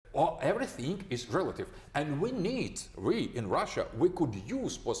everything is relative. And we in Russia, we could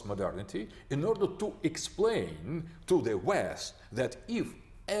use postmodernity in order to explain to the West that if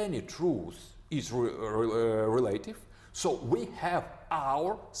any truth is relative, so we have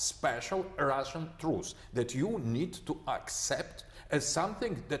our special Russian truth that you need to accept as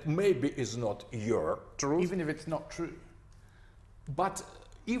something that maybe is not your truth. Even if it's not true. But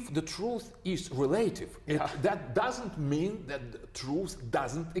if the truth is relative, that doesn't mean that the truth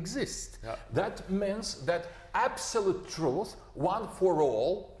doesn't exist. Yeah. That means that absolute truth, one for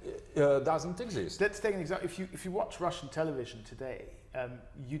all, doesn't exist. Let's take an example. If you watch Russian television today,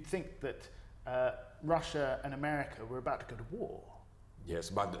 you'd think that Russia and America were about to go to war.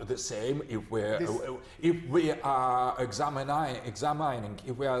 Yes, but the same if we are examining,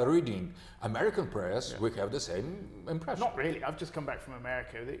 if we are reading American press, we have the same impression. Not really. I've just come back from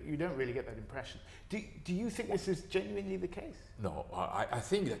America. You don't really get that impression. Do you think this is genuinely the case? No, I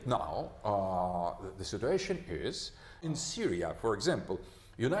think that now the situation is in Syria, for example,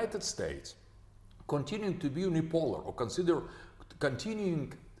 United States continuing to be unipolar or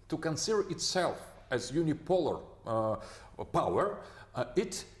continuing to consider itself as unipolar power.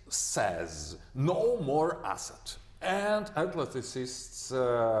 It says no more Assad. And Atlanticist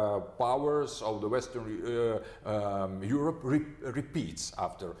powers of the Western Europe repeats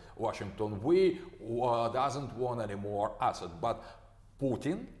after Washington, we doesn't want any more Assad. But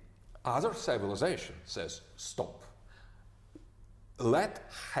Putin, other civilization says stop. Let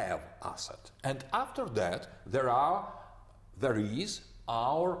have Assad. And after that, there is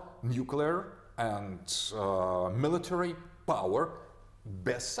our nuclear and military power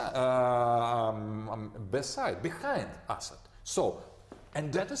behind Assad. So,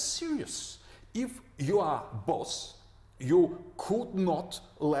 and that is serious. If you are boss, you could not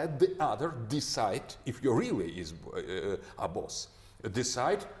let the other decide, if you really is a boss,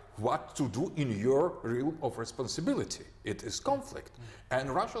 decide what to do in your realm of responsibility. It is conflict.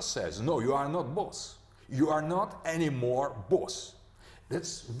 And Russia says, no, you are not boss. You are not anymore boss.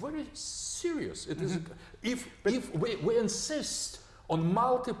 That's very serious. It is, if we insist on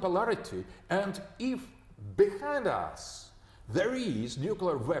multipolarity, and if behind us there is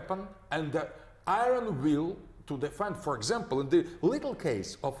nuclear weapon and the iron will to defend, for example, in the little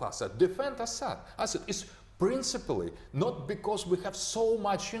case of Assad, defend Assad. Assad is principally not because we have so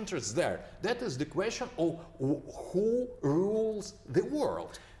much interest there. That is the question of who rules the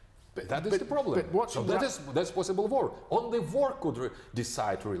world. That is the problem. So that's possible war. Only war could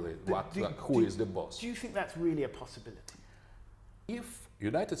decide really who is the boss. Do you think that's really a possibility? If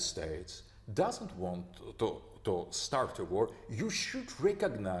United States doesn't want to start a war,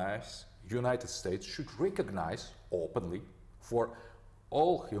 United States should recognize openly for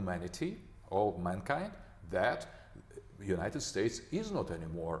all humanity, all mankind, that United States is not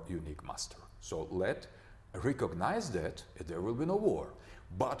anymore unique master. So let recognize that there will be no war.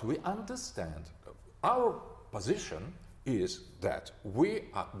 But we understand our position is that we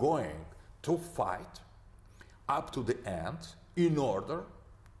are going to fight up to the end in order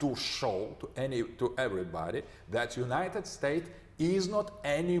to show to everybody that United States is not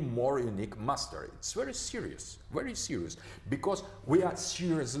any more unique master. It's very serious, because we are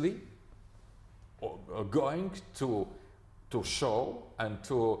seriously going to show and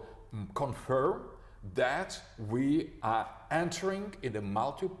to confirm that we are entering in a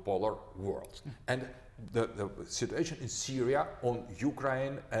multipolar world. And the situation in Syria, on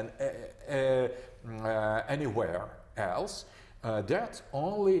Ukraine, and anywhere else, that's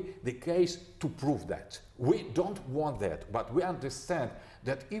only the case to prove that. We don't want that, but we understand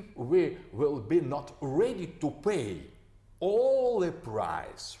that if we will be not ready to pay all the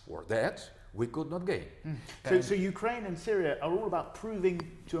price for that, we could not gain. So Ukraine and Syria are all about proving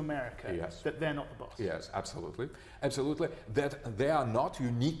to America that they're not the boss. Yes, absolutely. Absolutely. That they are not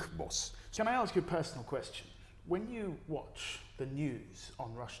unique boss. Can I ask you a personal question? When you watch the news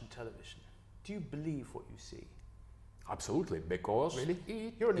on Russian television, do you believe what you see? Absolutely, because... Really?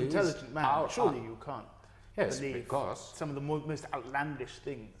 You're an intelligent man. Surely you can't believe because some of the most outlandish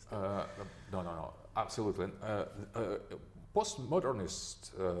things. No. Absolutely.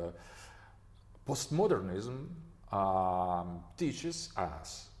 Postmodernism teaches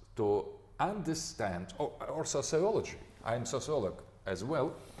us to understand, or sociology, I'm sociologist as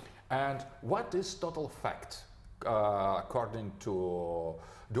well, and what is total fact according to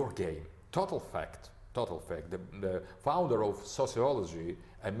Durkheim. Total fact. The founder of sociology,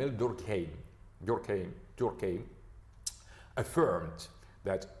 Emile Durkheim, affirmed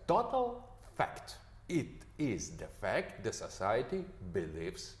that total fact, it is the fact the society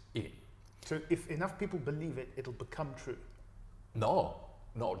believes in. So if enough people believe it, it'll become true? No,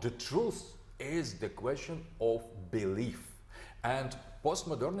 no, the truth is the question of belief. And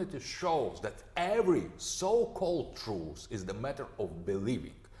postmodernity shows that every so-called truth is the matter of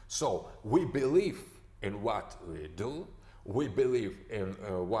believing. So we believe in what we do, we believe in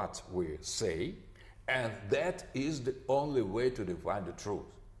what we say, and that is the only way to define the truth.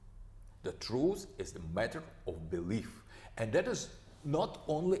 The truth is the matter of belief. And that is not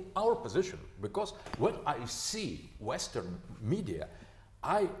only our position, because when I see Western media,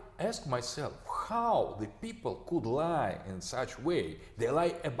 I ask myself how the people could lie in such way. They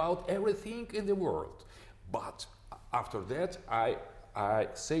lie about everything in the world. But after that, I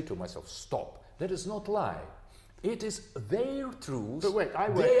say to myself, stop, that is not lie. It is their truth. But wait,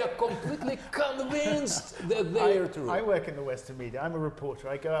 they are completely convinced that they are true. I work in the Western media. I'm a reporter.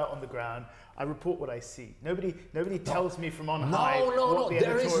 I go out on the ground. I report what I see. Nobody tells me from on high. No. The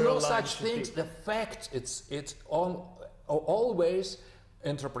There is no editorial line such should thing. be. The fact, it's on always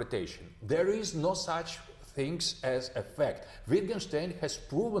interpretation. There is no such things as a fact. Wittgenstein has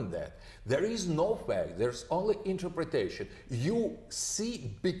proven that. There is no fact, there's only interpretation. You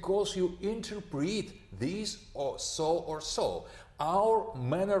see because you interpret this or so. Our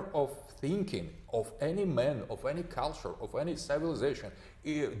manner of thinking of any man, of any culture, of any civilization,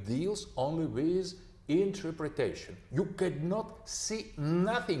 it deals only with interpretation. You cannot see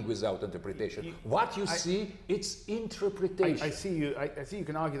nothing without interpretation. What you see, it's interpretation. I see you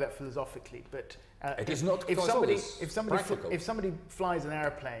can argue that philosophically, but it is not if practical. if somebody flies an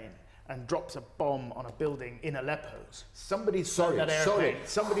airplane and drops a bomb on a building in Aleppo, somebody's flown that airplane.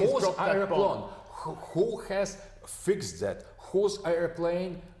 Somebody's dropped that bomb. Who has fixed that? Whose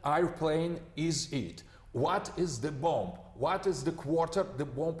airplane is it? What is the bomb? What is the quarter the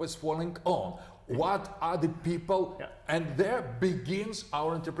bomb is falling on? What are the people? Yeah. And there begins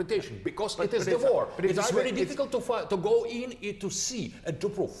our interpretation, because it is the it's- war. but It it's is either- very difficult to go in it to see and to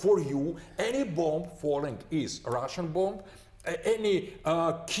prove. For you, any bomb falling is a Russian bomb. Any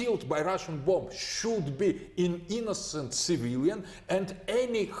killed by Russian bomb should be an innocent civilian, and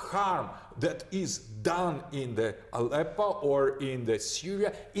any harm that is done in the Aleppo or in the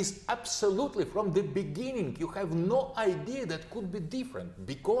Syria is absolutely from the beginning. You have no idea that could be different,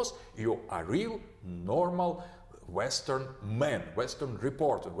 because you are real, normal Western man, Western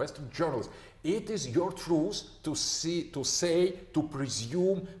reporter, Western journalist. It is your truth to say, to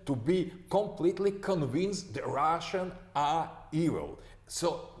presume, to be completely convinced the Russians are evil.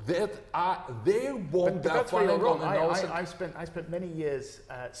 So that are their bomb. But that's where you're wrong. I spent many years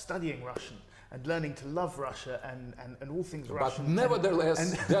studying Russian and learning to love Russia and all things Russian. But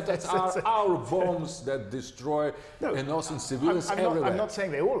nevertheless, that are our bombs that destroy innocent civilians everywhere. I'm not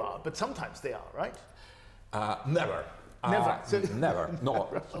saying they all are, but sometimes they are, right? Never. Never. Never. No.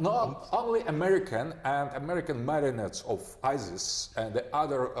 Not only American and American marionettes of ISIS and the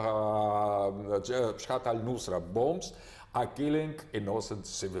other Jabhat al-Nusra bombs are killing innocent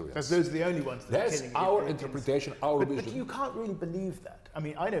civilians. Because those are the only ones that That's are killing our Europeans. interpretation, our vision. But you can't really believe that. I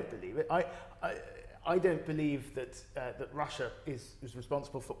mean, I don't believe it. I don't believe that that Russia is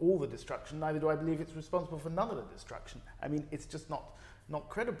responsible for all the destruction. Neither do I believe it's responsible for none of the destruction. I mean, it's just not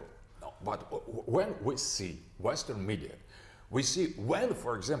credible. No, but when we see Western media, we see when,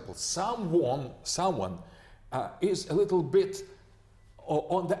 for example, someone is a little bit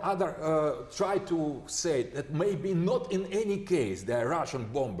on the other, try to say that maybe not in any case the Russian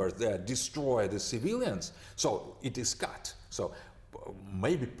bombers that destroy the civilians, so it is cut. So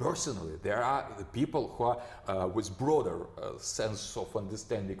maybe personally there are people who are with broader sense of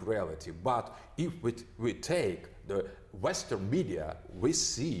understanding reality, but if we take the Western media, we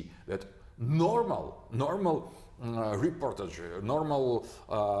see that normal reportage, normal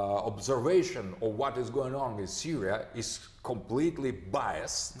observation of what is going on in Syria is completely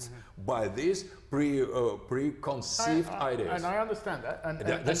biased by these preconceived ideas. And I understand that, and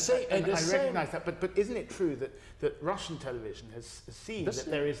I recognise that. But isn't it true that Russian television has seen that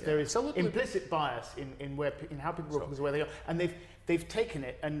there is implicit bias in how people report where they are, and they've taken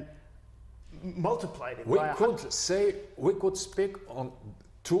it and multiplied it by 100. We could speak on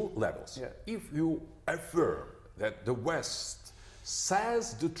two levels. Yeah. If you affirm that the West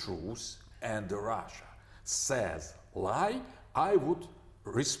says the truth and the Russia says lie, I would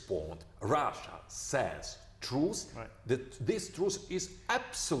respond, Russia says truth, right, that this truth is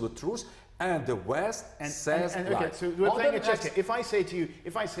absolute truth, and the West says lie. Okay, so we're playing a chess game. If I say to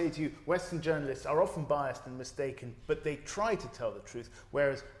you, Western journalists are often biased and mistaken, but they try to tell the truth,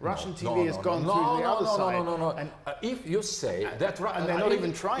 whereas Russian TV has gone through the other side. No. If you say that, and they're not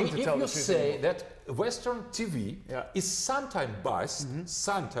even trying to tell the truth. If you say that Western TV is sometimes biased,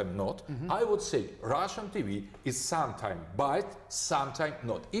 sometimes not. I would say Russian TV is sometimes biased, sometimes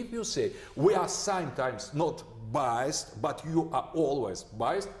not. If you say we are sometimes not biased, but you are always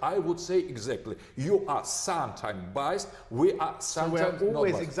biased, I would say exactly. You are sometimes biased, we are sometimes so we're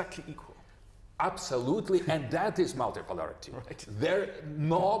always not biased. Exactly equal. Absolutely, and that is multipolarity. Right.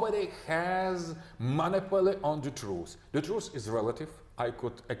 Nobody has monopoly on the truth. The truth is relative. I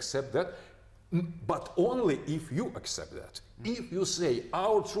could accept that, but only if you accept that. If you say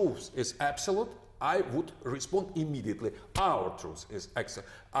our truth is absolute, I would respond immediately. Our truth is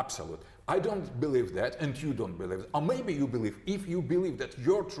absolute. I don't believe that, and you don't believe it. Or maybe you believe. If you believe that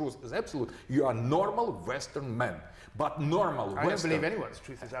your truth is absolute, you are normal Western man. But normal I don't believe anyone's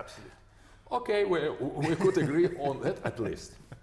truth is absolute. Okay, we could agree on that at least.